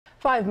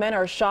5 men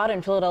are shot in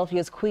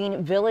Philadelphia's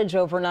Queen Village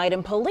overnight,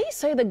 and police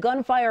say the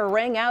gunfire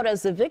rang out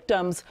as the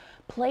victims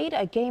played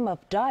a game of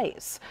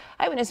dice.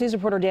 Eyewitness News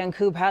reporter Dan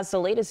Koob has the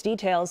latest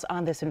details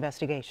on this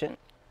investigation.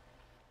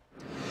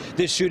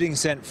 This shooting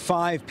sent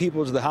 5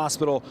 people to the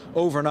hospital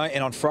overnight,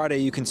 and on Friday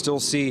you can still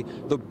see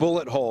the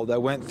bullet hole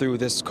that went through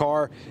this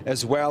car,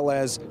 as well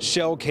as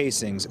shell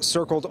casings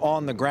circled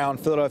on the ground.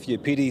 Philadelphia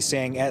PD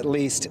saying at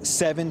least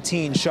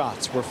 17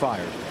 shots were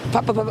fired.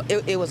 Pop, pop, pop.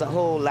 It was a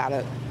whole lot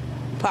of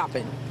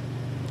popping,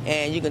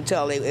 and you can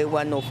tell it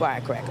wasn't no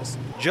firecrackers.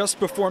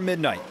 Just before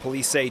midnight,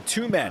 police say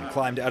 2 men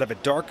climbed out of a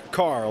dark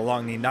car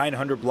along the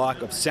 900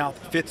 block of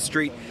South 5th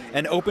Street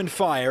and opened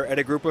fire at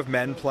a group of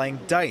men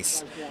playing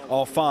dice.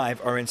 All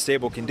 5 are in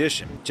stable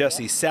condition.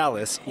 Jesse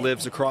Salas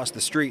lives across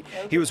the street.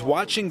 He was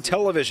watching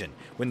television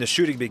when the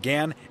shooting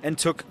began and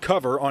took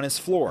cover on his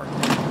floor.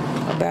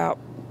 About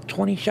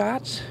 20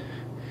 shots.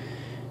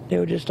 They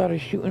were just started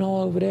shooting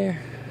all over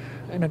there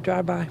in a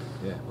drive-by.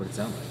 Yeah, what did it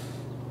sound like?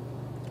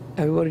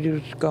 Everybody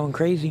was going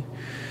crazy.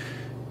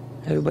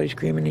 Everybody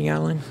screaming and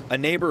yelling. A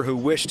neighbor who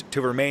wished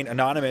to remain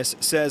anonymous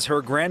says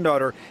her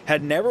granddaughter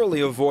had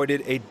narrowly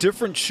avoided a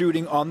different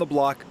shooting on the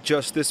block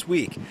just this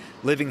week.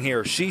 Living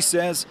here, she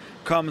says,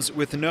 comes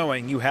with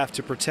knowing you have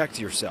to protect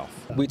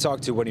yourself. We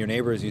talked to one of your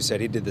neighbors who said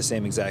he did the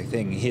same exact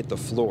thing. He hit the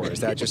floor. Is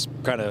that just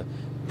kind of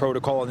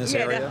protocol in this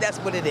area? Yeah, that's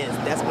what it is.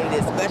 That's what it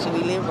is. Especially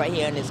we live right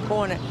here in this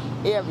corner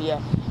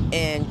area,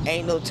 and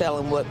ain't no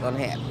telling what's going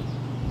to happen.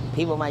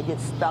 People might get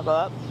stuck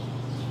up,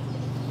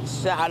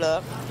 shot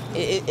up.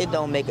 It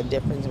don't make a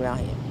difference around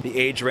here. The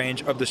age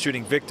range of the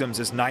shooting victims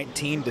is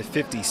 19 to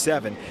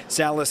 57.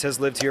 Salas has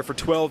lived here for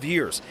 12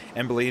 years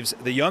and believes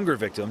the younger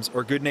victims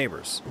are good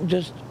neighbors.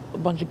 Just a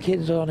bunch of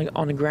kids on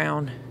the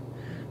ground.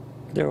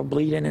 They were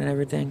bleeding and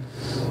everything.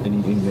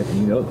 And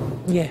you know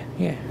them? Yeah,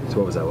 yeah. So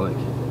what was that like?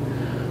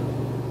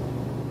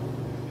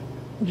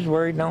 Just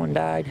worried no one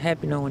died,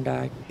 happy no one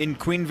died. In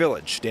Queen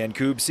Village, Dan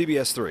Koob,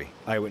 CBS 3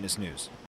 Eyewitness News.